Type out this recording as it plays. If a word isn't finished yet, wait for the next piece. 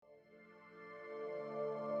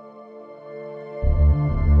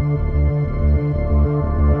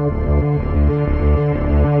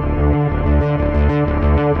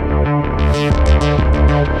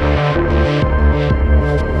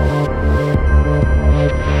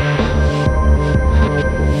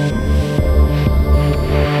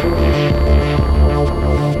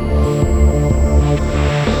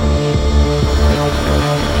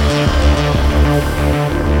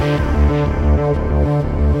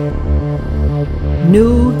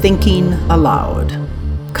New Thinking Aloud.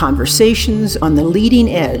 Conversations on the leading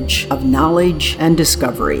edge of knowledge and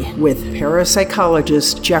discovery with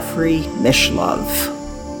parapsychologist Jeffrey Mishlove.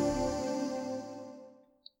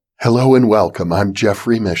 Hello and welcome. I'm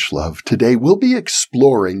Jeffrey Mishlove. Today we'll be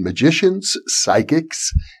exploring magicians,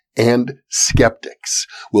 psychics, and skeptics.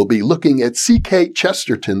 We'll be looking at C.K.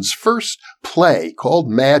 Chesterton's first play called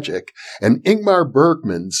Magic and Ingmar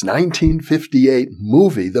Bergman's 1958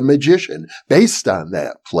 movie, The Magician, based on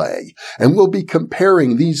that play. And we'll be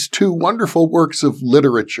comparing these two wonderful works of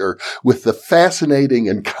literature with the fascinating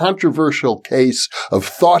and controversial case of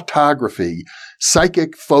thoughtography,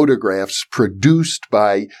 psychic photographs produced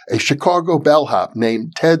by a Chicago bellhop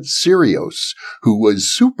named Ted Serios, who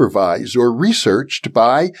was supervised or researched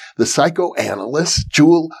by the psychoanalyst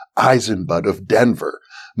Jewel Eisenbud of Denver.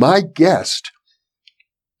 My guest,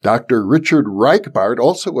 Dr. Richard Reichbart,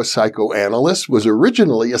 also a psychoanalyst, was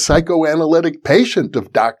originally a psychoanalytic patient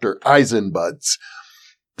of Dr. Eisenbud's.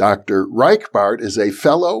 Dr. Reichbart is a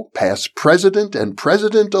fellow, past president, and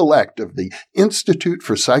president-elect of the Institute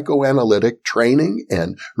for Psychoanalytic Training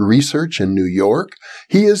and Research in New York.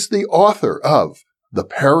 He is the author of The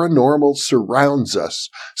Paranormal Surrounds Us,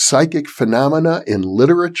 Psychic Phenomena in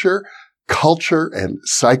Literature, Culture, and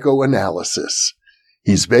Psychoanalysis.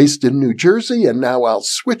 He's based in New Jersey, and now I'll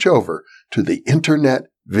switch over to the internet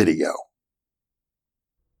video.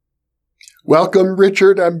 Welcome,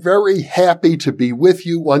 Richard. I'm very happy to be with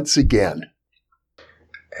you once again.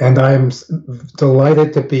 And I'm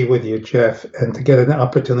delighted to be with you, Jeff, and to get an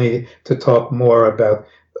opportunity to talk more about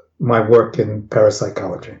my work in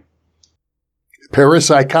parapsychology.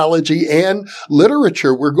 Parapsychology and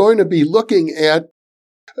literature. We're going to be looking at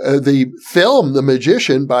the film The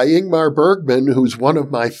Magician by Ingmar Bergman, who's one of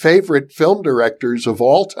my favorite film directors of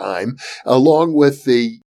all time, along with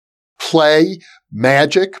the play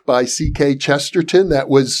Magic by C.K. Chesterton that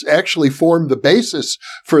was actually formed the basis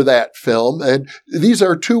for that film. And these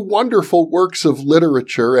are two wonderful works of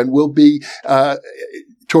literature, and we'll be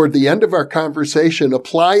toward the end of our conversation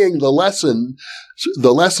applying the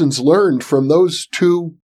lessons learned from those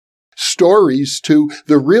two stories to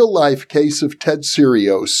the real-life case of Ted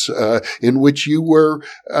Serios, in which you were,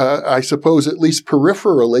 I suppose, at least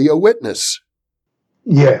peripherally a witness.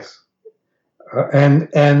 Yes. And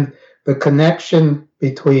the connection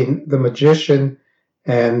between The Magician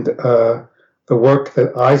and the work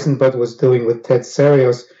that Eisenbud was doing with Ted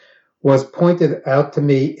Serios was pointed out to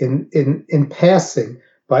me in passing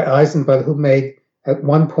by Eisenbud, who made at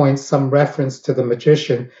one point some reference to The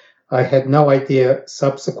Magician. I had no idea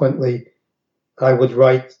subsequently I would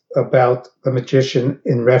write about The Magician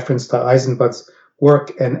in reference to Eisenbud's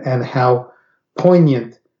work and how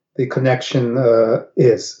poignant the connection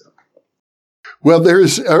is. Well,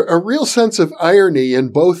 there's a real sense of irony in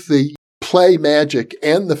both the play Magic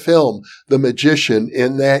and the film The Magician,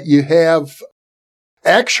 in that you have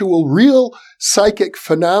actual real psychic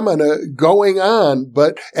phenomena going on,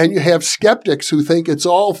 and you have skeptics who think it's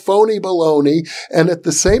all phony baloney, and at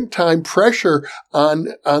the same time pressure on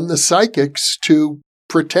the psychics to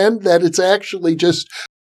pretend that it's actually just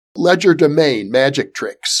legerdemain magic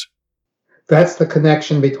tricks. That's the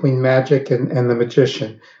connection between Magic and The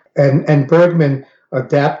Magician. And Bergman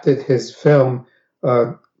adapted his film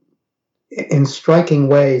in striking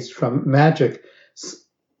ways from Magic.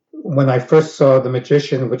 When I first saw The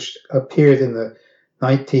Magician, which appeared in the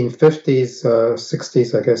 1950s,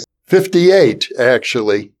 60s, I guess. 58,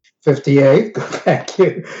 actually. 58, thank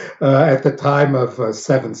you. At the time of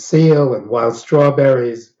Seventh Seal and Wild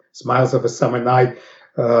Strawberries, Smiles of a Summer Night,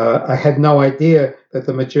 I had no idea that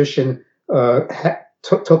The Magician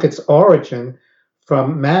took its origin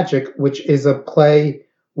from Magic, which is a play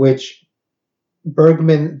which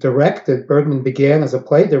Bergman directed. Bergman began as a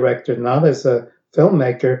play director, not as a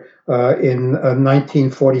filmmaker. In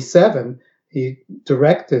 1947, he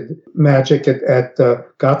directed Magic at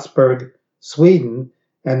Gothenburg, Sweden,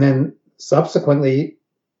 and then subsequently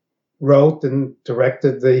wrote and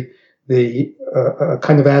directed the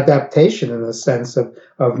kind of adaptation, in a sense,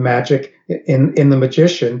 of Magic in The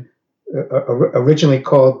Magician, originally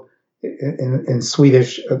called in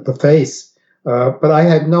Swedish, The Face. But I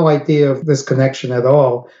had no idea of this connection at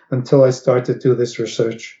all until I started to do this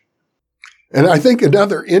research. And I think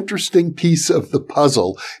another interesting piece of the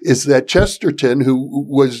puzzle is that Chesterton, who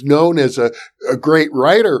was known as a great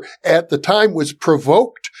writer at the time, was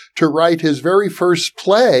provoked to write his very first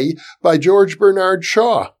play by George Bernard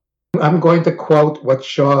Shaw. I'm going to quote what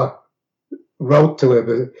Shaw wrote to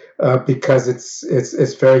him because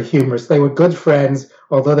it's very humorous. They were good friends,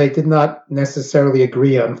 although they did not necessarily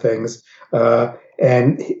agree on things.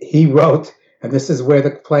 And he wrote, and this is where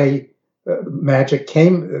the play magic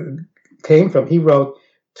came from. He wrote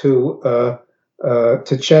to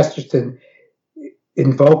Chesterton,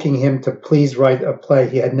 invoking him to please write a play.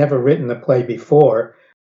 He had never written a play before.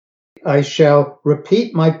 "I shall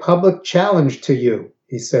repeat my public challenge to you,"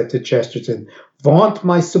 he said to Chesterton. "Vaunt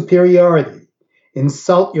my superiority.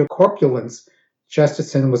 Insult your corpulence."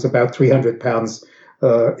 Chesterton was about 300 pounds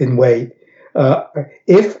in weight.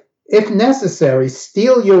 If necessary,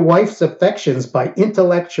 steal your wife's affections by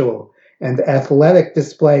intellectual and athletic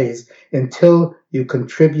displays until you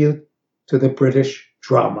contribute to the British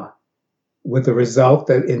drama. With the result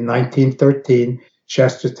that in 1913,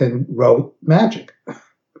 Chesterton wrote Magic.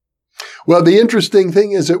 Well, the interesting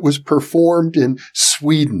thing is it was performed in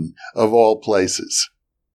Sweden, of all places.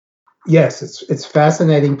 Yes, it's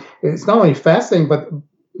fascinating. It's not only fascinating, but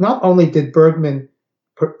not only did Bergman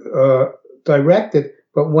direct it,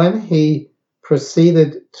 but when he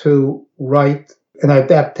proceeded to write an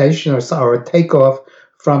adaptation or a takeoff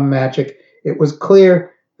from Magic, it was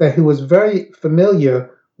clear that he was very familiar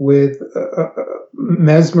with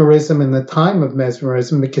mesmerism and the time of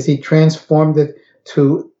mesmerism, because he transformed it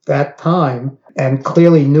to that time and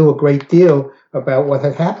clearly knew a great deal about what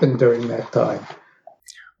had happened during that time.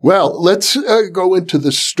 Well, let's go into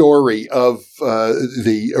the story of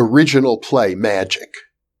the original play, Magic.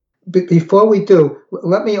 Before we do,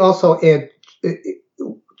 let me also add,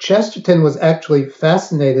 Chesterton was actually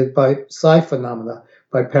fascinated by psi phenomena,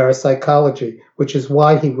 by parapsychology, which is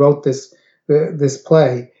why he wrote this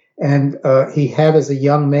play. And he had, as a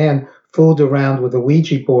young man, fooled around with a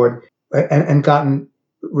Ouija board and gotten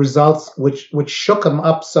results which shook him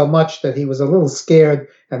up so much that he was a little scared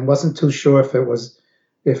and wasn't too sure if it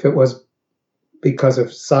was because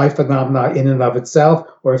of psi phenomena in and of itself,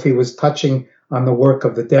 or if he was touching on the work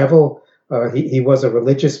of the devil. He was a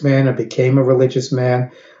religious man and became a religious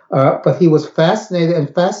man. But he was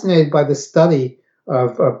fascinated by the study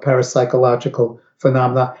of parapsychological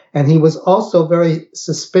phenomena. And he was also very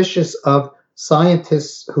suspicious of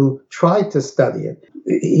scientists who tried to study it.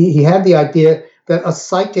 He had the idea that a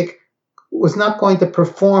psychic was not going to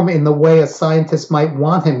perform in the way a scientist might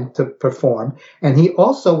want him to perform. And he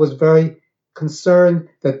also was very concerned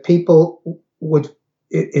that people would,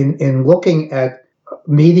 in looking at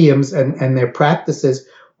mediums and their practices,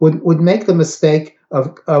 would make the mistake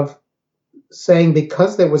of saying,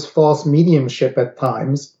 because there was false mediumship at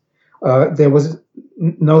times, there was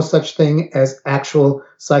no such thing as actual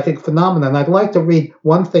psychic phenomena. And I'd like to read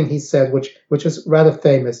one thing he said, which is rather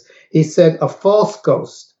famous. He said, a false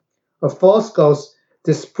ghost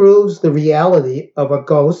disproves the reality of a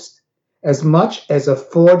ghost as much as a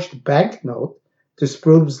forged banknote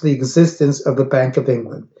disproves the existence of the Bank of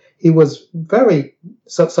England. He was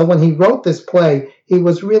so when he wrote this play, he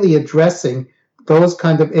was really addressing those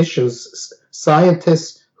kind of issues.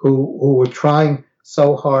 Scientists who were trying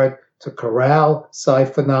so hard to corral psi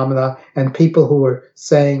phenomena, and people who were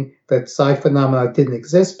saying that psi phenomena didn't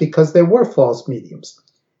exist because there were false mediums.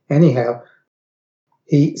 Anyhow,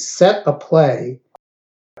 he set a play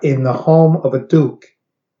in the home of a duke,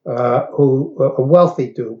 a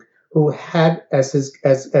wealthy duke, who had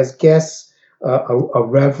as guests a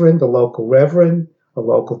reverend, a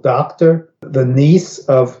local doctor, the niece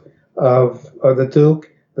of the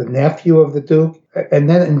duke, the nephew of the duke, and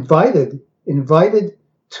then invited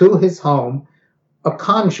to his home a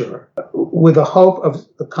conjurer, with the hope of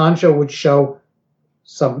the conjurer would show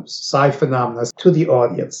some psi phenomena to the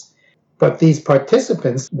audience. But these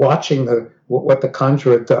participants watching what the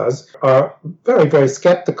conjurer does are very, very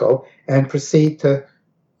skeptical and proceed to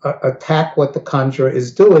attack what the conjurer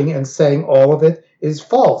is doing and saying all of it is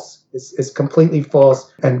false, is completely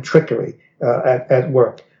false and trickery at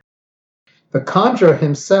work. The conjurer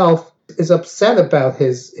himself is upset about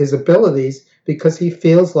his abilities because he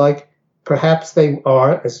feels like perhaps they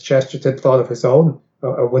are, as Chesterton thought of his own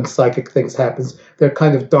when psychic things happens, they're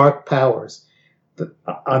kind of dark powers.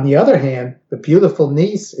 On the other hand, the beautiful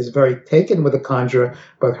niece is very taken with the conjurer,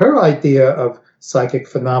 but her idea of psychic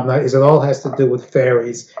phenomena is it all has to do with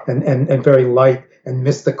fairies and very light and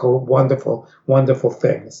mystical, wonderful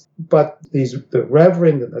things. But the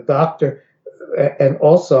reverend and the doctor, and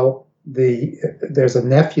also there's a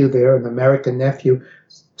nephew there, an American nephew,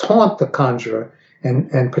 taunt the conjurer,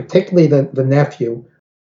 and particularly the nephew,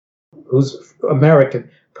 who's American,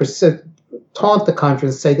 taunt the conjurer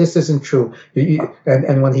and say, this isn't true.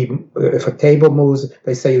 And when if a table moves,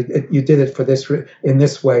 they say, you did it for this in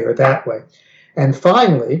this way or that way. And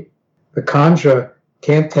finally, the conjurer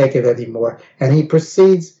can't take it anymore, and he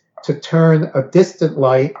proceeds to turn a distant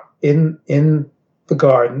light in the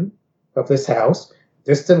garden of this house,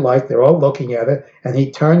 distant light, they're all looking at it, and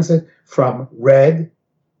he turns it from red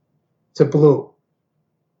to blue,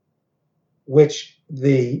 which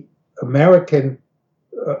the American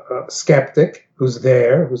skeptic who's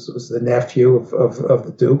there, who's the nephew of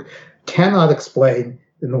the Duke, cannot explain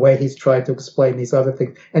in the way he's tried to explain these other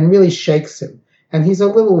things, and really shakes him. And he's a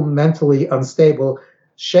little mentally unstable,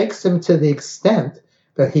 shakes him to the extent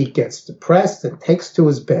that he gets depressed and takes to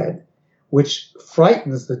his bed, which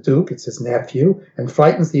frightens the Duke, it's his nephew, and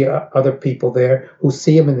frightens the other people there who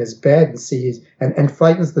see him in his bed and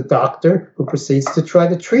frightens the doctor, who proceeds to try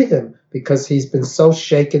to treat him because he's been so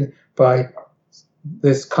shaken by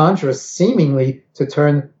this conjurer seemingly to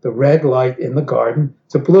turn the red light in the garden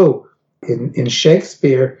to blue. In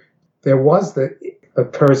Shakespeare, there was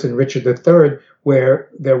occurs in Richard III, where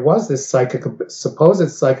there was this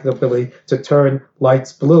supposed psychic ability to turn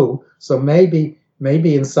lights blue. So maybe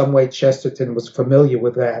in some way Chesterton was familiar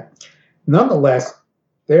with that. Nonetheless,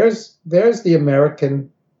 there's the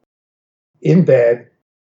American in bed,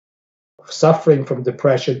 suffering from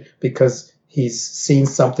depression because he's seen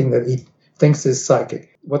something that he thinks is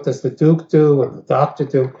psychic. What does the Duke do and the doctor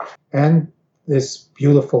do? And this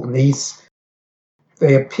beautiful niece,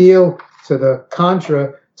 they appeal to the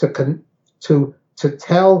conjurer to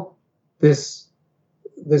tell this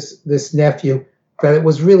nephew that it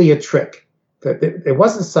was really a trick, that it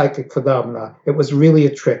wasn't psychic phenomena, it was really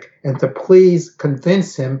a trick, and to please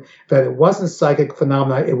convince him that it wasn't psychic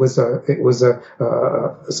phenomena, it was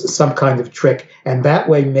some kind of trick, and that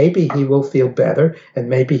way maybe he will feel better and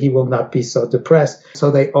maybe he will not be so depressed.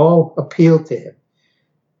 So they all appeal to him.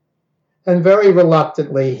 And very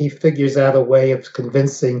reluctantly, he figures out a way of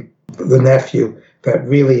convincing the nephew that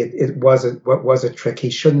really it wasn't what was a trick.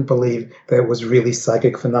 He shouldn't believe that it was really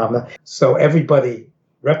psychic phenomena. So everybody,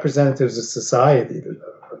 representatives of society,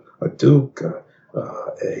 a duke,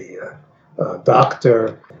 a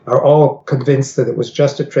doctor, are all convinced that it was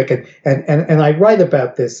just a trick. And I write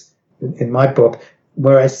about this in my book,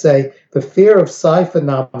 where I say the fear of psi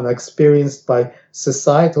phenomena experienced by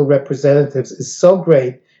societal representatives is so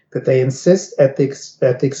great that they insist at the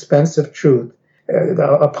expense of truth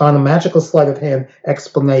upon a magical sleight of hand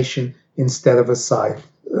explanation instead of a psi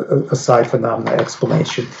phenomena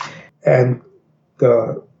explanation. And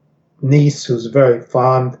the niece, who's very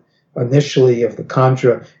fond initially of the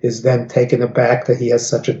conjurer, is then taken aback that he has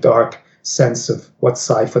such a dark sense of what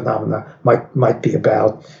psi phenomena might be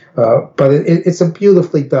about. But it's a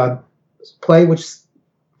beautifully done play, which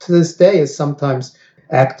to this day is sometimes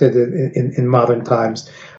acted in modern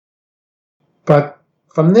times. But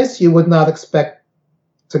from this, you would not expect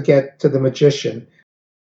to get to the magician.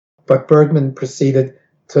 But Bergman proceeded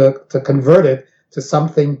to convert it to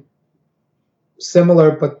something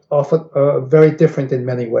similar, but often very different in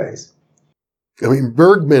many ways. I mean,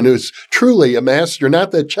 Bergman is truly a master.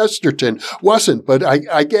 Not that Chesterton wasn't, but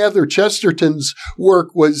I gather Chesterton's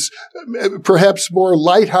work was perhaps more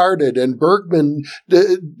lighthearted, and Bergman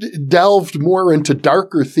delved more into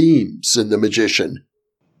darker themes in The Magician.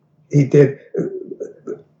 He did.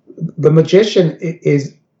 The Magician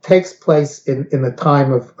takes place in the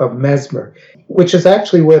time of Mesmer, which is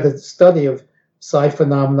actually where the study of psi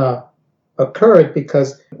phenomena occurred,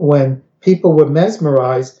 because when people were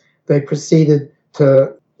mesmerized, they proceeded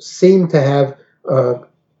to seem to have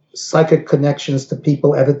psychic connections to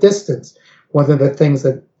people at a distance. One of the things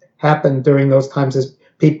that happened during those times is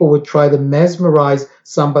people would try to mesmerize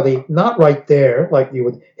somebody, not right there, like you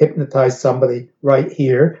would hypnotize somebody right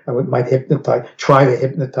here. Might try to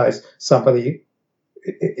hypnotize somebody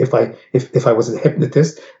if I was a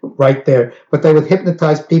hypnotist right there. But they would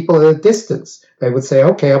hypnotize people at a distance. They would say,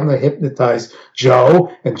 okay, I'm going to hypnotize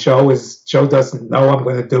Joe, and Joe doesn't know I'm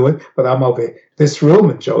going to do it, but I'm over this room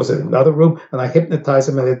and Joe's in another room, and I hypnotize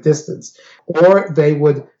him at a distance. Or they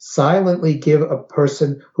would silently give a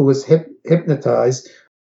person who was hypnotized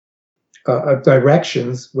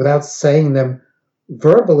directions without saying them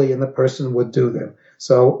verbally, and the person would do them.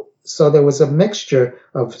 So there was a mixture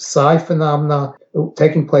of psi phenomena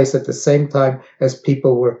taking place at the same time as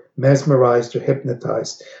people were mesmerized or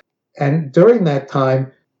hypnotized. And during that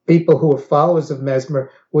time, people who were followers of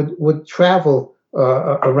Mesmer would travel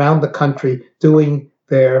around the country doing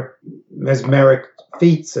their mesmeric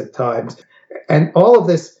feats at times. And all of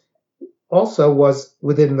this also was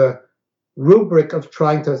within the rubric of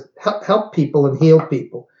trying to help people and heal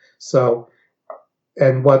people. So,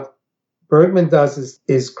 and what Bergman does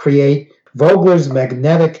is create Vogler's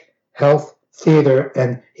Magnetic Health Theater,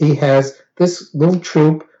 and he has this little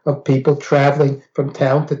troupe of people traveling from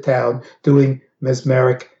town to town doing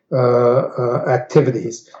mesmeric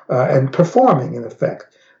activities and performing, in effect.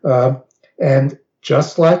 And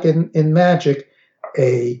just like in magic,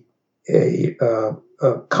 a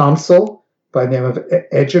consul by the name of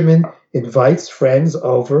Egerman invites friends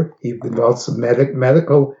over. He invites the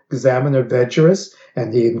medical examiner Vegerus,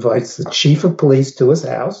 and he invites the chief of police to his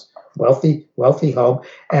house, wealthy home,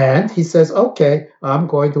 and he says, okay, I'm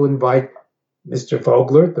going to invite Mr.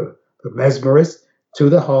 Vogler, the mesmerist, to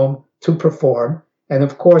the home to perform. And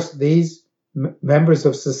of course, these members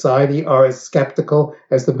of society are as skeptical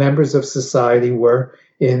as the members of society were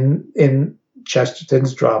in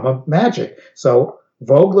Chesterton's drama Magic. So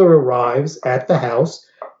Vogler arrives at the house.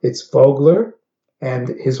 It's Vogler and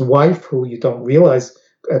his wife, who you don't realize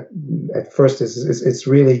at first it's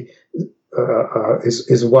really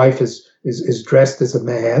his wife is dressed as a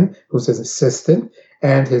man who's an assistant,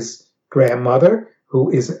 and his grandmother, who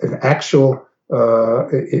is an actual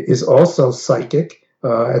is also psychic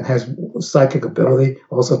and has psychic ability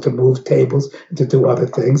also to move tables and to do other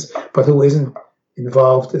things, but who isn't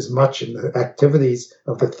involved as much in the activities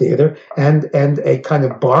of the theater, and a kind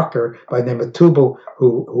of barker by the name of Tubal,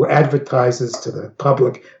 who advertises to the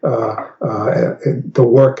public the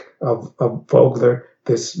work of Vogler,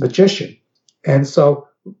 this magician. And so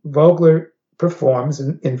Vogler performs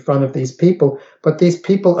in front of these people, but these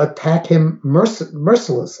people attack him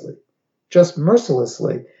mercilessly, just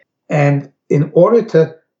mercilessly. And in order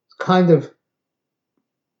to kind of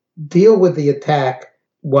deal with the attack,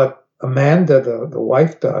 what Amanda, the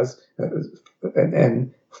wife, does,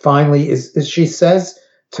 and finally is she says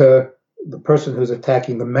to the person who's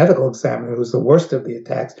attacking the medical examiner, who's the worst of the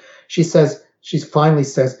attacks, she finally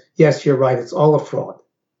says, yes, you're right, it's all a fraud.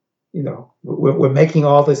 You know, we're making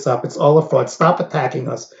all this up. It's all a fraud. Stop attacking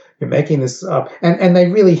us. You're making this up. And they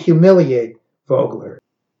really humiliate Vogler.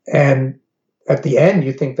 And at the end,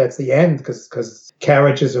 you think that's the end because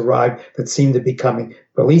carriages arrive that seem to be coming,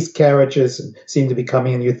 police carriages and seem to be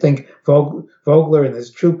coming, and you think Vogler and his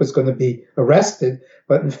troop is going to be arrested.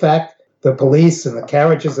 But in fact, the police and the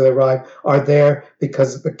carriages that arrive are there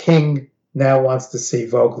because the king now wants to see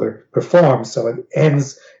Vogler perform. So it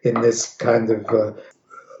ends in this kind of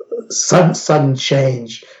sudden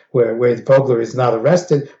change where Vogler is not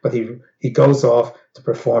arrested, but he goes off to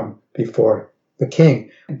perform before the king.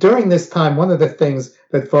 During this time, one of the things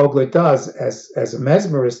that Vogler does as a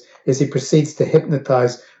mesmerist is he proceeds to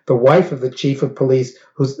hypnotize the wife of the chief of police,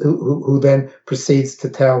 who then proceeds to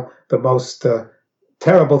tell the most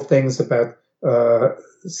terrible things about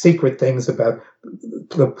secret things about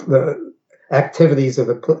the activities of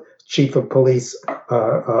the chief of police,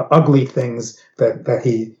 ugly things that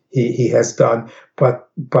he has done, but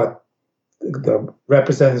the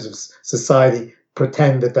representatives of society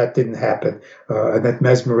pretend that didn't happen, and that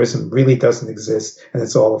mesmerism really doesn't exist, and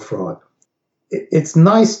it's all a fraud. It's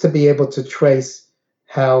nice to be able to trace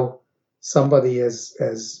how somebody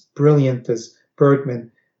as brilliant as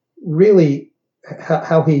Bergman really,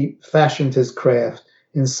 how he fashioned his craft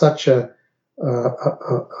in such a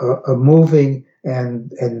moving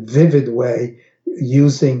and vivid way,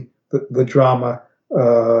 using the drama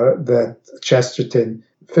that Chesterton,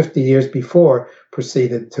 50 years before,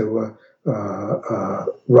 proceeded to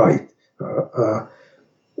write.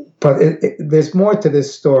 But there's more to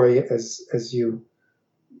this story, as you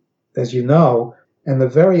know, and the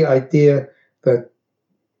very idea that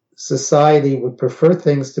society would prefer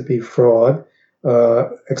things to be fraud,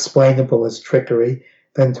 explainable as trickery,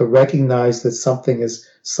 than to recognize that something is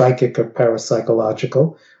psychic or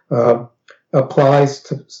parapsychological, applies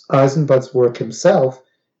to Eisenbud's work himself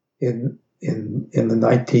in the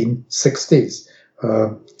 1960s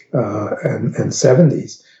and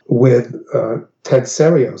 70s with Ted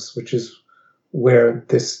Serios, which is where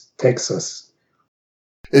this takes us.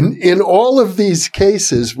 In all of these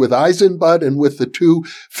cases, with Eisenbud and with the two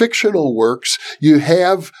fictional works, you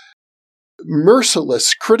have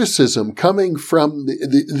merciless criticism coming from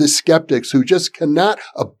the skeptics who just cannot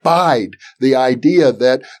abide the idea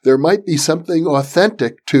that there might be something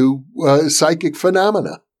authentic to psychic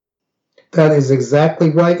phenomena. That is exactly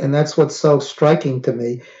right, and that's what's so striking to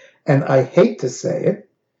me. And I hate to say it,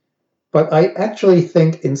 but I actually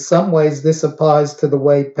think in some ways this applies to the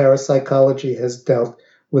way parapsychology has dealt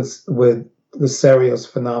with the Serios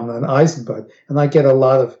phenomenon, Eisenbud, and I get a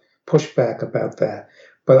lot of pushback about that.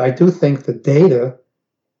 But I do think the data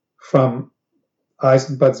from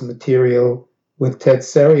Eisenbud's material with Ted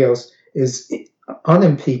Serios is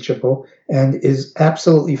unimpeachable and is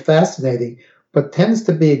absolutely fascinating, but tends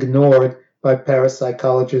to be ignored by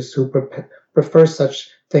parapsychologists who prefer such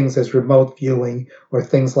things as remote viewing or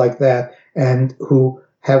things like that, and who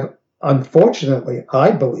have, unfortunately,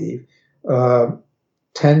 I believe,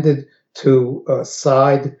 tended to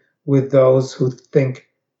side with those who think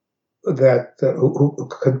that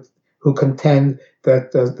who contend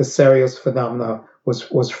that the Serios phenomena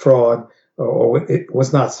was fraud, or it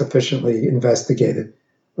was not sufficiently investigated,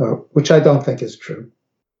 which I don't think is true.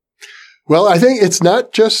 Well, I think it's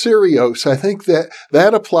not just Sirios. I think that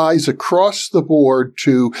applies across the board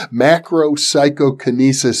to macro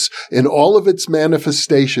psychokinesis in all of its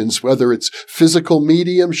manifestations, whether it's physical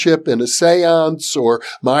mediumship in a seance or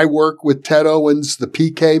my work with Ted Owens, the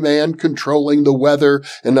PK man controlling the weather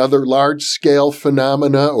and other large-scale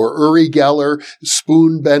phenomena, or Uri Geller,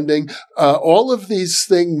 spoon bending. All of these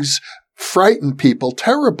things frighten people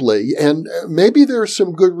terribly, and maybe there are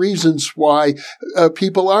some good reasons why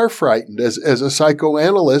people are frightened. As a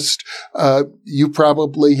psychoanalyst, you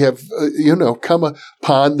probably have come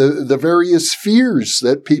upon the various fears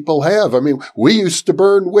that people have. I mean, we used to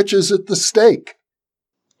burn witches at the stake.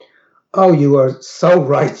 Oh, you are so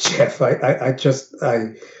right, Jeff. I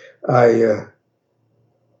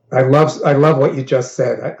love what you just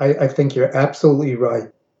said. I think you're absolutely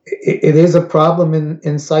right. It is a problem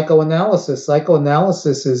in psychoanalysis.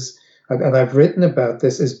 Psychoanalysis is, and I've written about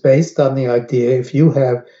this, is based on the idea if you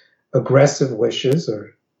have aggressive wishes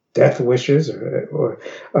or death wishes or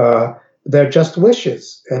they're just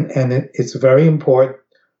wishes, and it's very important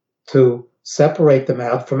to separate them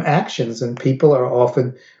out from actions. And people are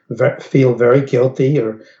often feel very guilty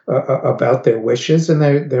or about their wishes, and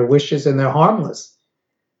their wishes, and they're harmless.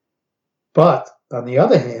 But on the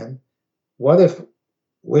other hand, what if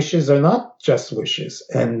wishes are not just wishes?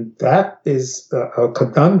 And that is a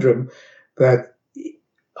conundrum that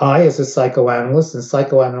I, as a psychoanalyst, and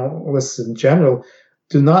psychoanalysts in general,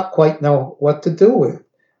 do not quite know what to do with,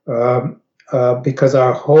 because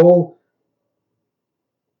our whole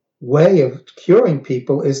way of curing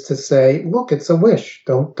people is to say, look, it's a wish.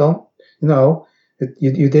 Don't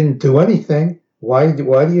you didn't do anything. Why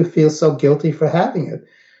do you feel so guilty for having it?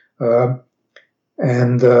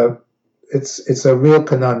 It's a real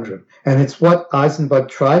conundrum, and it's what Eisenberg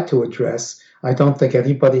tried to address. I don't think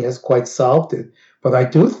anybody has quite solved it, but I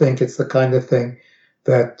do think it's the kind of thing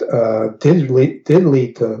that did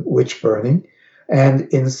lead to witch burning, and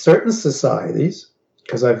in certain societies,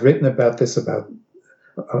 because I've written about this about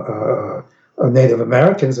Native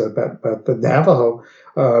Americans, about the Navajo,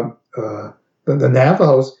 the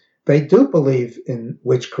Navajos, they do believe in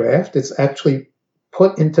witchcraft. It's actually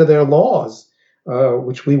put into their laws,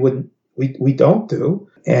 which we don't do,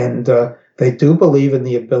 and they do believe in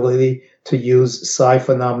the ability to use psi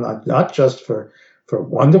phenomena, not just for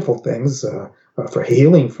wonderful things, for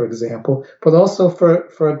healing, for example, but also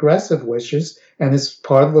for aggressive wishes, and it's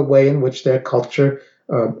part of the way in which their culture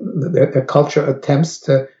attempts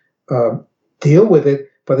to deal with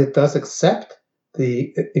it, but it does accept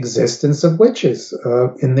the existence of witches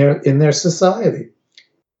in their society.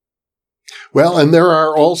 Well, and there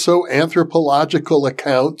are also anthropological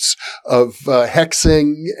accounts of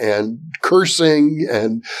hexing and cursing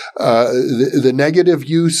and the negative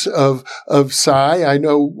use of psi. I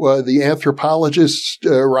know the anthropologist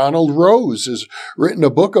Ronald Rose has written a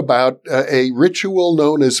book about a ritual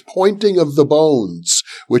known as pointing of the bones,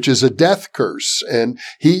 which is a death curse. And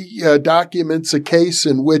he documents a case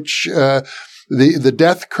in which the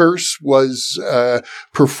death curse was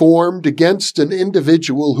performed against an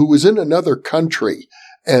individual who was in another country,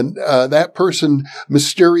 and that person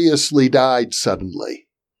mysteriously died suddenly.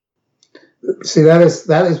 See, that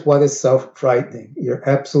is what is so frightening. You're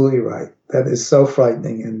absolutely right. That is so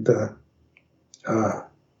frightening, and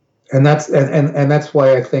that's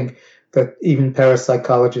why I think that even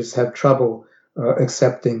parapsychologists have trouble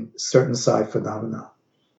accepting certain psi phenomena.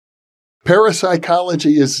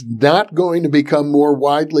 Parapsychology is not going to become more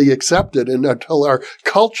widely accepted until our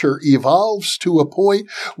culture evolves to a point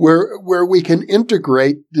where we can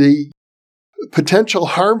integrate the potential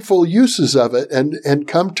harmful uses of it and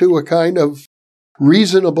come to a kind of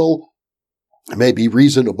reasonable, maybe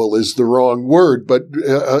reasonable is the wrong word, but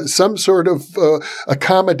some sort of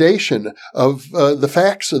accommodation of the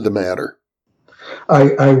facts of the matter.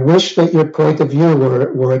 I wish that your point of view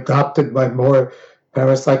were adopted by more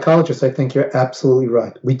parapsychologists. I think you're absolutely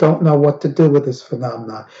right. We don't know what to do with this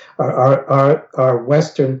phenomenon. Our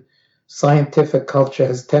Western scientific culture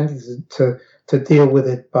has tended to deal with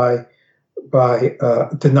it by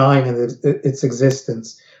denying its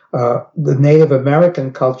existence. The Native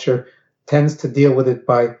American culture tends to deal with it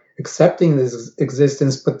by accepting this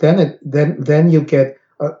existence, but then you get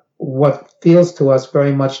what feels to us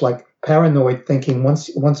very much like paranoid thinking. Once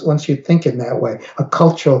you think in that way, a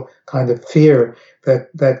cultural kind of fear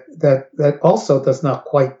that also does not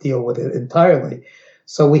quite deal with it entirely.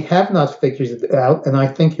 So we have not figured it out, and I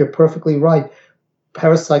think you're perfectly right.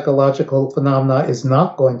 Parapsychological phenomena is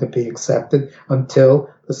not going to be accepted until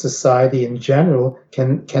the society in general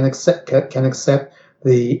can accept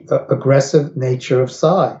the aggressive nature of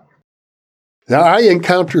psi. Now, I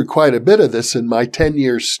encountered quite a bit of this in my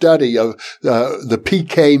 10-year study of the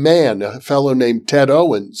PK Man, a fellow named Ted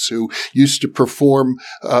Owens, who used to perform,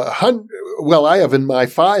 I have in my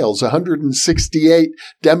files 168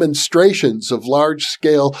 demonstrations of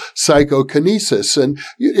large-scale psychokinesis, and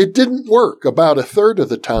it didn't work about a third of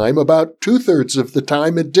the time. About 2/3 of the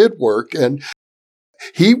time it did work, and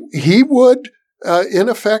he would, in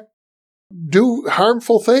effect, do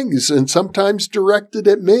harmful things and sometimes directed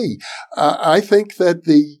at me. I think that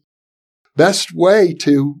the best way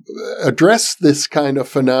to address this kind of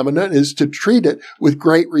phenomenon is to treat it with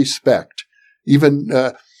great respect, even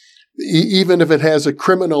if it has a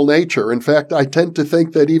criminal nature. In fact, I tend to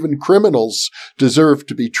think that even criminals deserve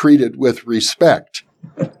to be treated with respect.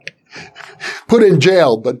 Put in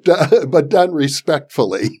jail, but done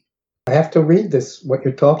respectfulid I have to read this, what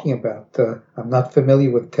you're talking about. I'm not familiar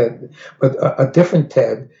with Ted, but a different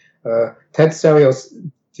Ted. Ted Serios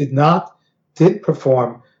did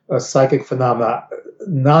perform psychic phenomena.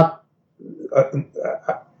 I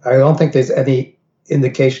don't think there's any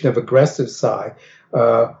indication of aggressive psi,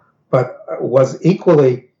 but was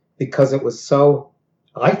equally, because it was so,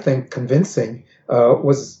 I think, convincing,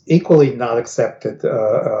 was equally not accepted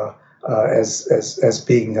as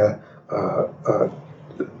being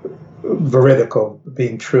veridical,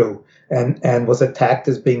 being true, and was attacked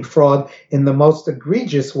as being fraud in the most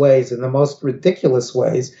egregious ways, in the most ridiculous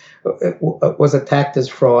ways. Was attacked as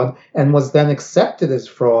fraud and was then accepted as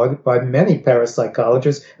fraud by many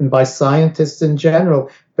parapsychologists and by scientists in general,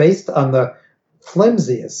 based on the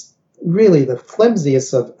flimsiest, really the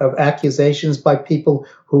flimsiest of accusations by people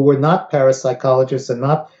who were not parapsychologists and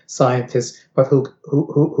not scientists, but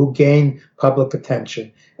who gained public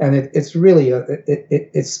attention. And it's really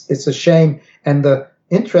it's a shame. And the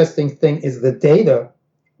interesting thing is the data,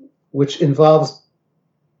 which involves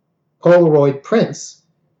Polaroid prints.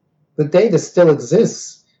 The data still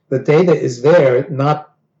exists. The data is there, not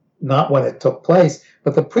when it took place,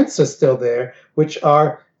 but the prints are still there, which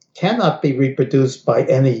cannot be reproduced by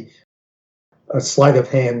any sleight of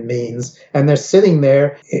hand means, and they're sitting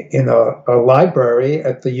there in a library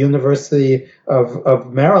at the University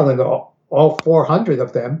of Maryland, all 400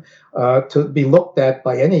 of them, to be looked at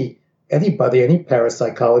by anybody, any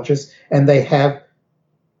parapsychologist, and they have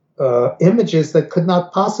images that could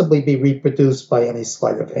not possibly be reproduced by any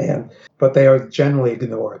sleight of hand, but they are generally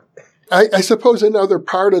ignored. I suppose another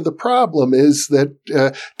part of the problem is that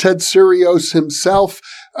Ted Serios himself,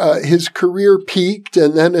 his career peaked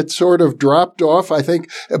and then it sort of dropped off. I think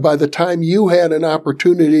by the time you had an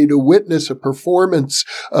opportunity to witness a performance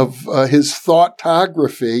of his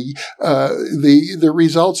thoughtography, the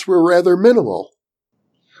results were rather minimal.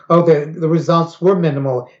 Oh, the results were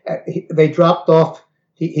minimal. They dropped off.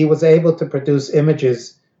 He was able to produce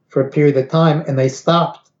images for a period of time, and they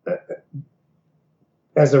stopped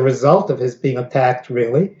as a result of his being attacked,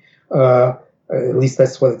 really. At least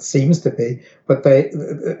that's what it seems to be. But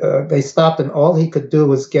they stopped, and all he could do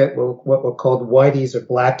was get what were called whiteys or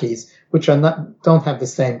blackies, which don't have the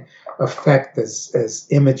same effect as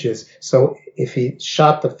images. So if he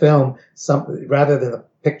shot the film, rather than a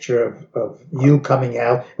picture of you coming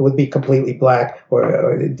out, it would be completely black,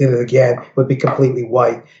 or did it again, it would be completely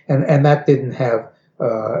white. And that didn't have,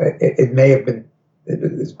 it may have been,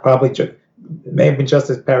 it's probably just, it may have been just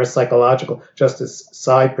as parapsychological, just as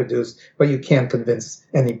psi produced, but you can't convince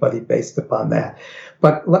anybody based upon that.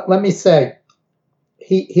 But let me say,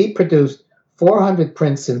 he produced 400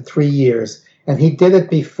 prints in 3 years, and he did it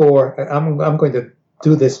before. I'm going to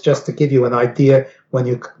do this just to give you an idea when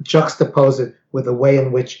you juxtapose it with the way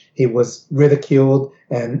in which he was ridiculed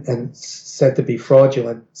and said to be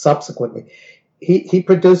fraudulent subsequently. He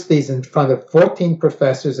produced these in front of 14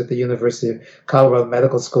 professors at the University of Colorado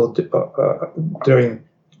Medical School during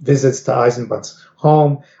visits to Eisenbach's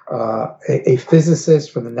home, a physicist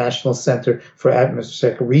from the National Center for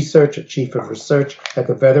Atmospheric Research, a chief of research at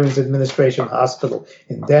the Veterans Administration Hospital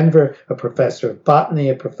in Denver, a professor of botany,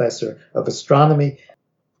 a professor of astronomy.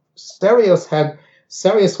 Serios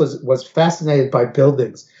was fascinated by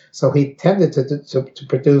buildings, so he tended to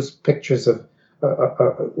produce pictures of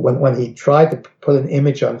when he tried to put an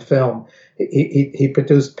image on film, he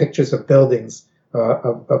produced pictures of buildings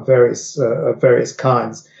of various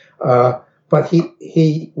kinds. But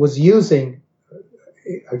he was using,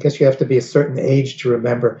 I guess you have to be a certain age to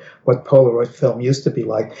remember what Polaroid film used to be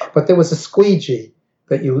like. But there was a squeegee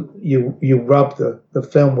that you rubbed the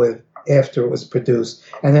film with after it was produced,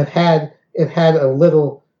 and it had a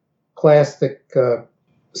little plastic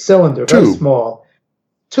cylinder, very small,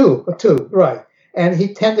 a tube, right. And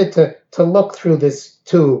he tended to look through this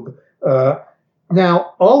tube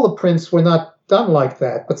Now, all the prints were not done like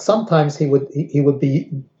that, but sometimes he would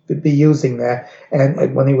be using that,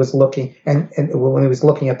 and when he was looking and when he was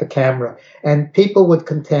looking at the camera, and people would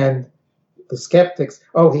contend, the skeptics,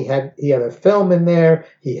 oh, he had a film in there,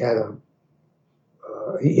 he had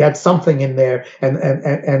something in there,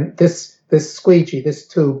 and this squeegee, this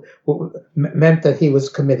tube, meant that he was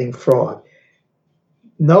committing fraud.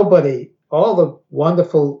 Nobody, all the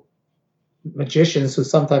wonderful magicians who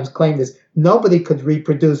sometimes claim this, nobody could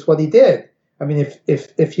reproduce what he did. I mean,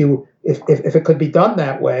 if it could be done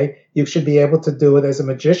that way, you should be able to do it as a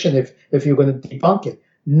magician if you're going to debunk it.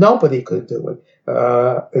 Nobody could do it,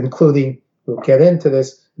 including, we'll get into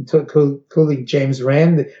this, including James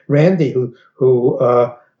Randi, who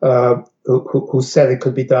said it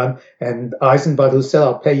could be done, and Eisenbud, who said,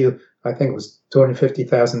 I'll pay you, I think it was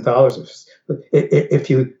 $250,000 if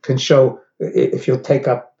you can show, if you'll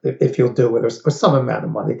do it, or some amount of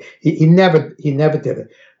money. He never did it.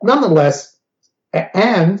 Nonetheless,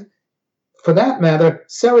 and for that matter,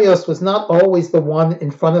 Serios was not always the one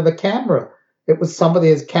in front of the camera. It was somebody,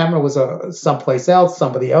 his camera was someplace else,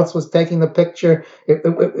 somebody else was taking the picture.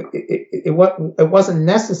 It wasn't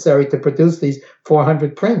necessary to produce these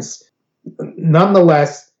 400 prints.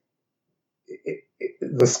 Nonetheless,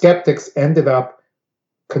 the skeptics ended up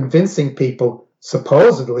convincing people,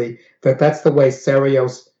 supposedly, that that's the way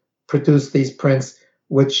Serios produced these prints,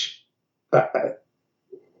 which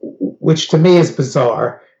to me is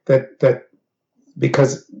bizarre, that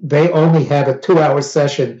because they only had a 2-hour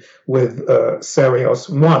session with Serios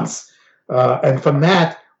once, and from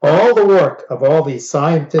that, all the work of all these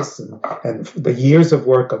scientists and the years of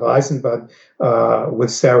work of Eisenbud with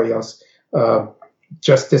Serios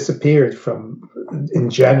just disappeared in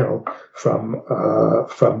general from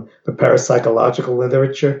the parapsychological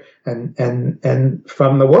literature and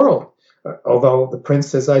from the world. Although the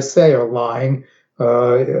prints, as I say, are lying,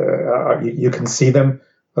 you can see them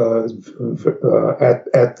at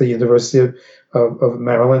the University of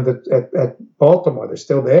Maryland at Baltimore. They're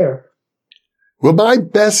still there. Well, my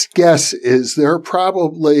best guess is there are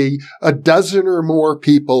probably a dozen or more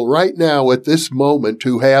people right now at this moment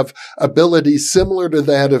who have abilities similar to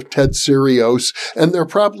that of Ted Serios, and they're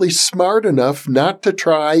probably smart enough not to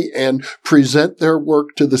try and present their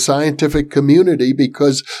work to the scientific community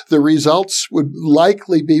because the results would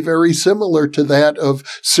likely be very similar to that of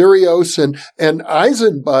Serios. And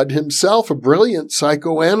Eisenbud himself, a brilliant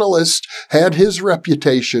psychoanalyst, had his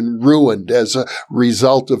reputation ruined as a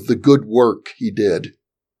result of the good work he did.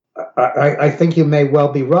 I think you may well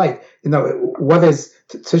be right. What is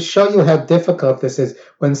to show you how difficult this is,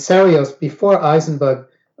 when Serios, before Eisenbud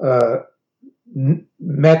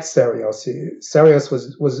met Serios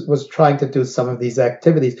was trying to do some of these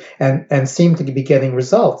activities and seemed to be getting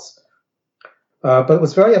results, but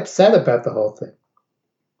was very upset about the whole thing.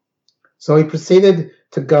 So he proceeded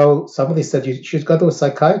to go. Somebody said, you should go to a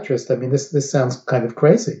psychiatrist. I mean, this sounds kind of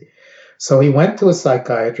crazy. So he went to a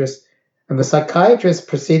psychiatrist. And the psychiatrist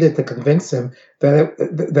proceeded to convince him that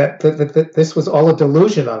this was all a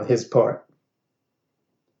delusion on his part.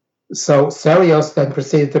 So Serios then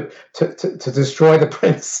proceeded to destroy the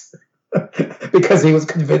prints because he was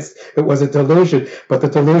convinced it was a delusion. But the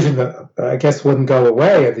delusion, I guess, wouldn't go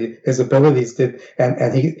away. His abilities did,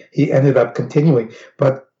 and he ended up continuing.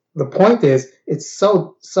 But the point is, it's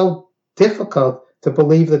so difficult to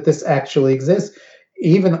believe that this actually exists.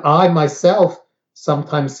 Even I myself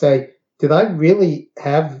sometimes say, did I really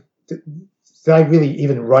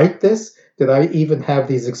even write this? Did I even have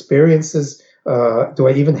these experiences? Do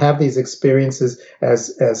I even have these experiences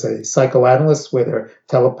as a psychoanalyst where there are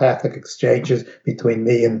telepathic exchanges between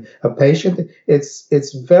me and a patient? It's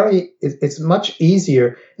much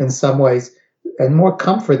easier in some ways and more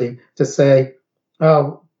comforting to say,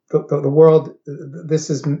 oh, the world,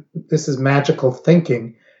 this is magical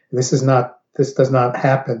thinking. This does not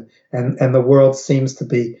happen, and the world seems to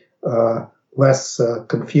be less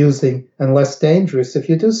confusing and less dangerous if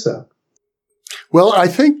you do so. Well, I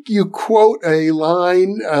think you quote a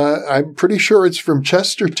line, I'm pretty sure it's from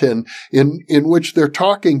Chesterton, in which they're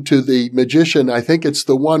talking to the magician. I think it's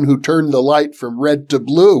the one who turned the light from red to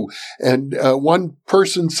blue. And one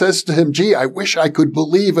person says to him, gee, I wish I could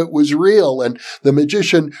believe it was real. And the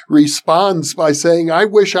magician responds by saying, I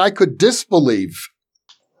wish I could disbelieve.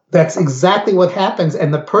 That's exactly what happens.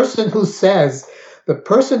 And the person who says,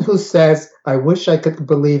 I wish I could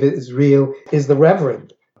believe it is real, is the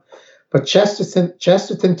Reverend. But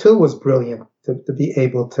Chesterton too was brilliant to be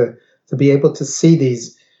able to see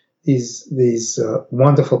these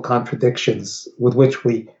wonderful contradictions with which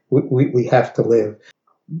we have to live.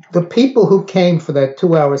 the people who came for that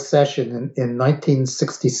 2-hour session in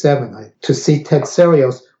 1967 to see Ted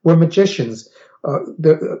Serios were magicians.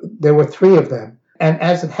 There were 3 of them. And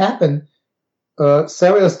as it happened,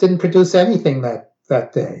 Serios didn't produce anything that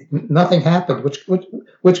day. Nothing happened, which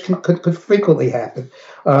could frequently happen.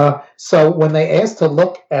 So when they asked to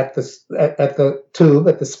look at the tube,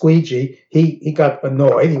 at the squeegee, he got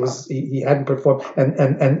annoyed. He hadn't performed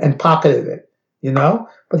and pocketed it,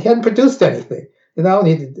 but he hadn't produced anything,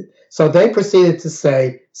 so they proceeded to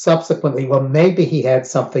say subsequently, well, maybe he had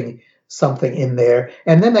something in there,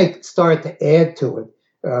 and then they started to add to it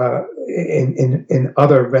in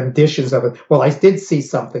other renditions of it. Well, I did see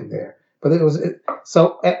something there. But it was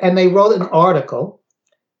so, and they wrote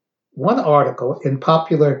one article in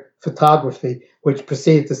Popular Photography, which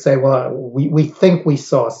proceeded to say, well, we think we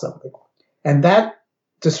saw something. And that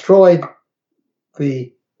destroyed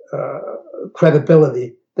the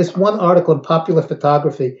credibility. This one article in Popular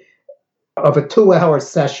Photography of a 2-hour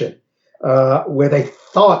session where they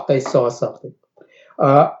thought they saw something.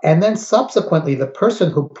 And then subsequently, the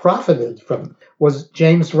person who profited from was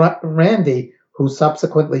James Randi, who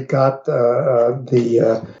subsequently got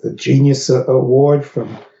the Genius Award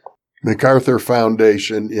from MacArthur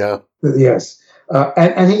Foundation. Yeah. Yes.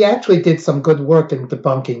 And he actually did some good work in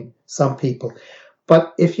debunking some people.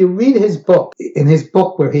 But if you read his book,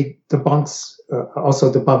 where he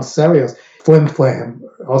also debunks Serios, Flim Flam,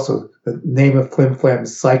 also the name of Flim Flam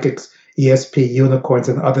is Psychics, ESP, Unicorns,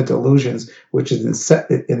 and Other Delusions, which in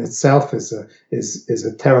itself is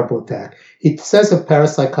a terrible attack. He says of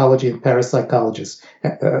parapsychology and parapsychologists,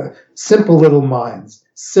 simple little minds,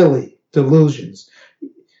 silly delusions.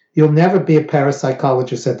 You'll never be a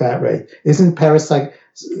parapsychologist at that rate. Isn't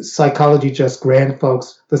parapsychology just grand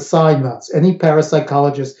folks? The side nuts. Any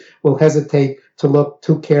parapsychologist will hesitate to look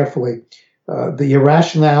too carefully. The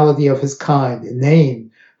irrationality of his kind, inane,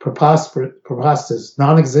 preposterous,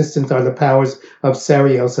 non-existent are the powers of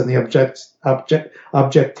Serios and the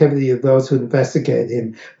objectivity of those who investigate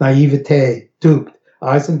him. Naivete, duped.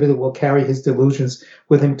 Eisenberg will carry his delusions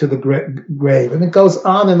with him to the grave. And it goes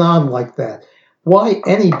on and on like that. Why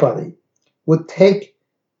anybody would take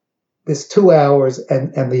this 2 hours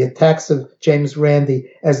and the attacks of James Randi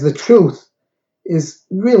as the truth is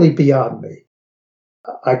really beyond me.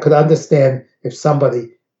 I could understand if somebody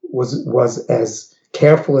was as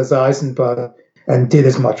careful as Eisenberg and did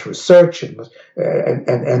as much research and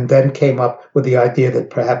then came up with the idea that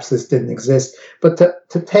perhaps this didn't exist. But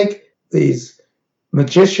to take these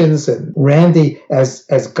magicians and Randi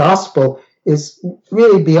as gospel is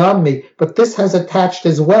really beyond me. But this has attached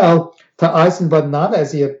as well to Eisenberg, not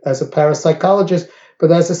as a parapsychologist,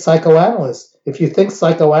 but as a psychoanalyst. If you think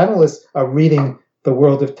psychoanalysts are reading The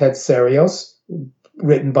World of Ted Serios,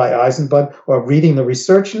 written by Eisenberg, or reading the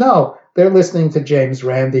research, no. They're listening to James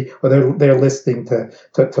Randi, or they're listening to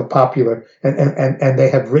Popular, and they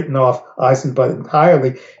have written off Eisenberg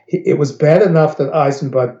entirely. It was bad enough that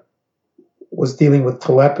Eisenberg was dealing with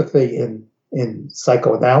telepathy in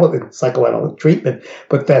psychoanalytic treatment,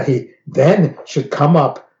 but that he then should come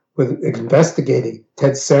up with investigating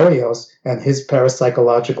Ted Serios and his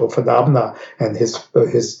parapsychological phenomena and his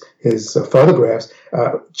photographs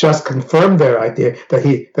just confirmed their idea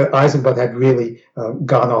that Eisenberg had really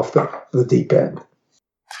gone off the deep end.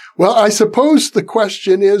 Well, I suppose the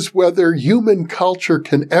question is whether human culture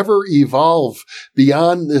can ever evolve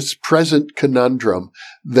beyond this present conundrum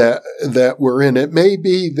that we're in. It may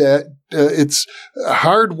be that it's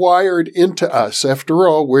hardwired into us. After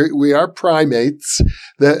all, we are primates,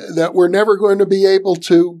 that we're never going to be able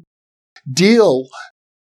to deal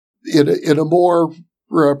in a more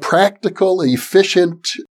practical, efficient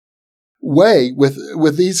way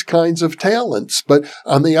with these kinds of talents. But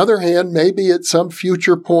on the other hand, maybe at some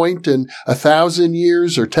future point in 1,000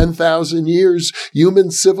 years or 10,000 years,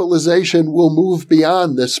 human civilization will move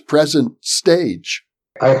beyond this present stage.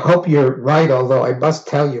 I hope you're right, although I must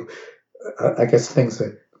tell you, I guess things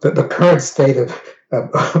that the current state of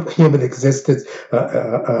human existence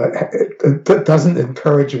doesn't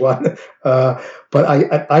encourage one.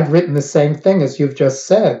 But I've written the same thing as you've just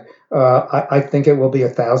said. I think it will be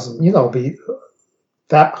 1,000, be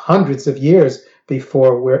that hundreds of years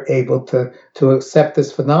before we're able to accept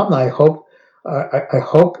this phenomenon. I hope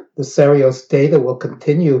the Serios data will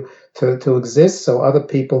continue to exist so other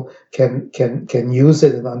people can use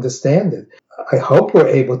it and understand it. I hope we're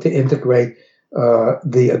able to integrate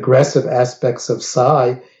the aggressive aspects of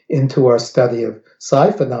psi into our study of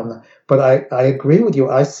psi phenomena. But I agree with you.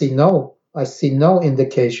 I see no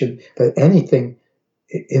indication that anything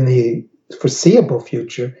in the foreseeable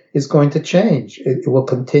future is going to change. It will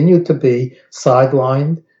continue to be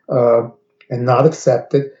sidelined. and not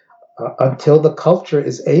accept it until the culture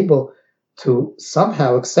is able to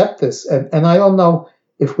somehow accept this. And I don't know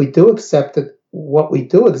if we do accept it, what we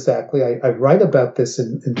do exactly. I write about this,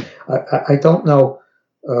 and I don't know.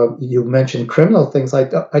 You mentioned criminal things. I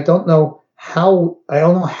don't know how. I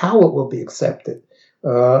don't know how it will be accepted.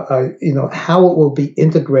 How it will be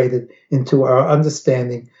integrated into our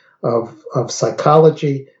understanding of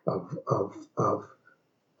psychology, of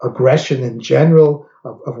aggression in general,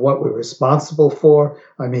 of what we're responsible for.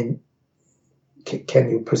 I mean, can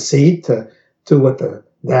you proceed to do what the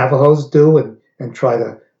Navajos do and try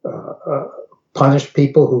to punish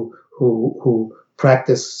people who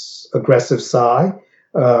practice aggressive Psi?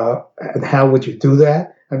 And how would you do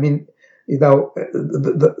that? I mean,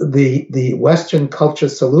 the Western culture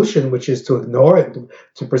solution, which is to ignore it,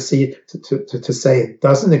 to proceed to say it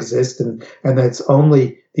doesn't exist, and it's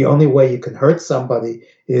the only way you can hurt somebody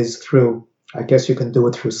is through, I guess you can do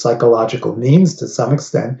it through psychological means to some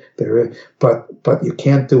extent, but you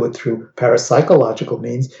can't do it through parapsychological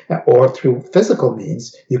means or through physical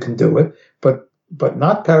means. You can do it, but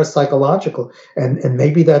not parapsychological, and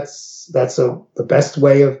maybe that's the best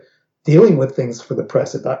way of dealing with things for the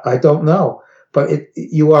present. I don't know. But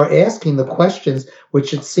you are asking the questions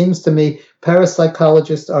which it seems to me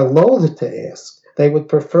parapsychologists are loath to ask. They would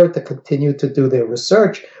prefer to continue to do their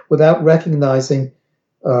research without recognizing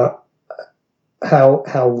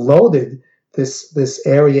how loaded this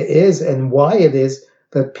area is and why it is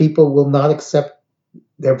that people will not accept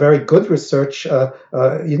their very good research.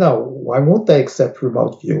 Why won't they accept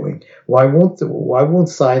remote viewing? Why won't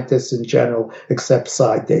scientists in general accept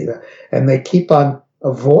psi data? And they keep on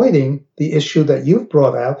avoiding the issue that you've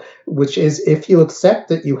brought out, which is if you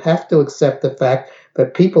accept it, you have to accept the fact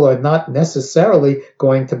that people are not necessarily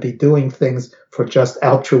going to be doing things for just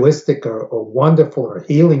altruistic or wonderful or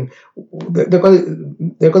healing. They're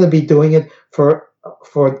going to be doing it for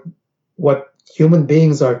what human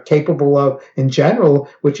beings are capable of in general,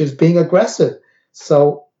 which is being aggressive.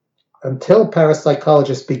 So until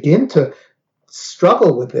parapsychologists begin to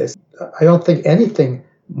struggle with this, I don't think anything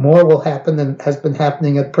more will happen than has been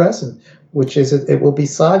happening at present, which is it will be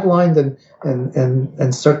sidelined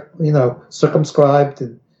and circumscribed,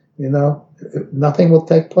 and nothing will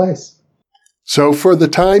take place. So for the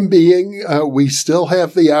time being, we still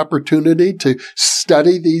have the opportunity to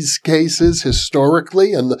study these cases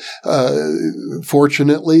historically. And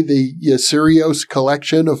fortunately, the Sirios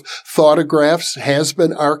collection of photographs has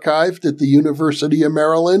been archived at the University of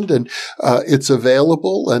Maryland, and it's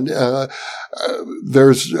available. And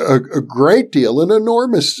there's a great deal, an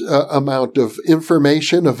enormous amount of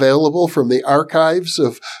information available from the archives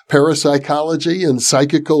of parapsychology and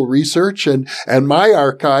psychical research. And my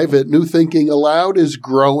archive at New Thinking Aloud is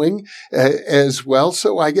growing as well.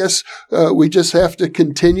 So I guess we just have to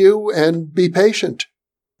continue and be patient.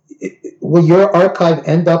 Will your archive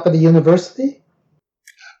end up at a university?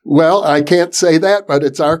 Well, I can't say that, but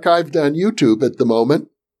it's archived on YouTube at the moment.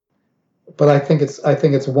 But I think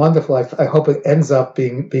it's wonderful. I hope it ends up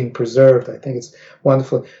being preserved. I think it's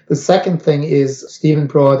wonderful. The second thing is Stephen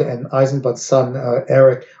Broad and Eisenbud's son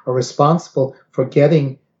Eric are responsible for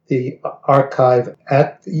getting the archive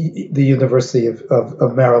at the University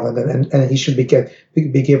of Maryland, and he should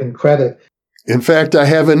be given credit. In fact, I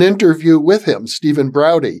have an interview with him, Stephen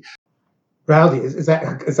Browdy. Browdy, is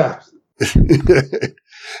that?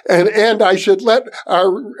 And I should let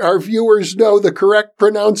our viewers know the correct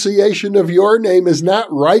pronunciation of your name is not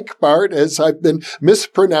Reichbart, as I've been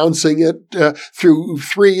mispronouncing it through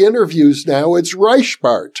 3 interviews now. It's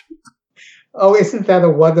Reichbart. Oh, isn't that a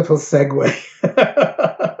wonderful segue?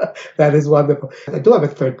 That is wonderful. I do have a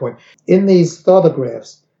third point. In these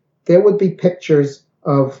photographs, there would be pictures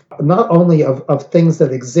of not only of things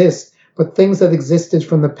that exist, but things that existed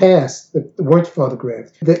from the past that weren't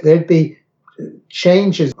photographed. There'd be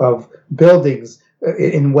changes of buildings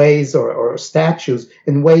in ways or statues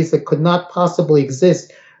in ways that could not possibly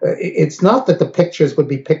exist. It's not that the pictures would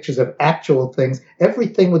be pictures of actual things.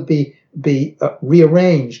 Everything would be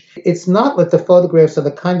rearranged. It's not that the photographs are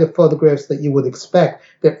the kind of photographs that you would expect.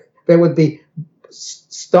 There would be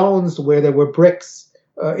stones where there were bricks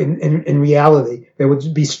in reality. There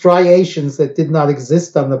would be striations that did not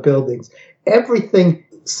exist on the buildings. Everything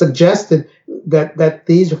suggested that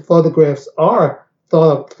these photographs are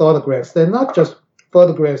photographs. They're not just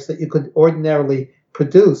photographs that you could ordinarily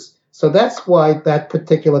produce. So that's why that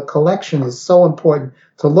particular collection is so important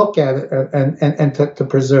to look at it and to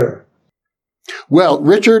preserve. Well,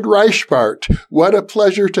 Richard Reichbart, what a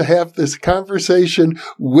pleasure to have this conversation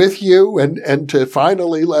with you and to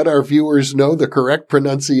finally let our viewers know the correct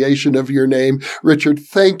pronunciation of your name. Richard,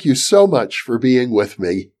 thank you so much for being with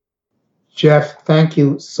me. Jeff, thank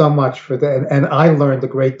you so much for that. And I learned a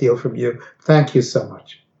great deal from you. Thank you so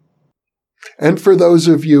much. And for those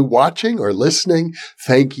of you watching or listening,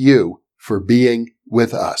 thank you for being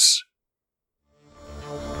with us.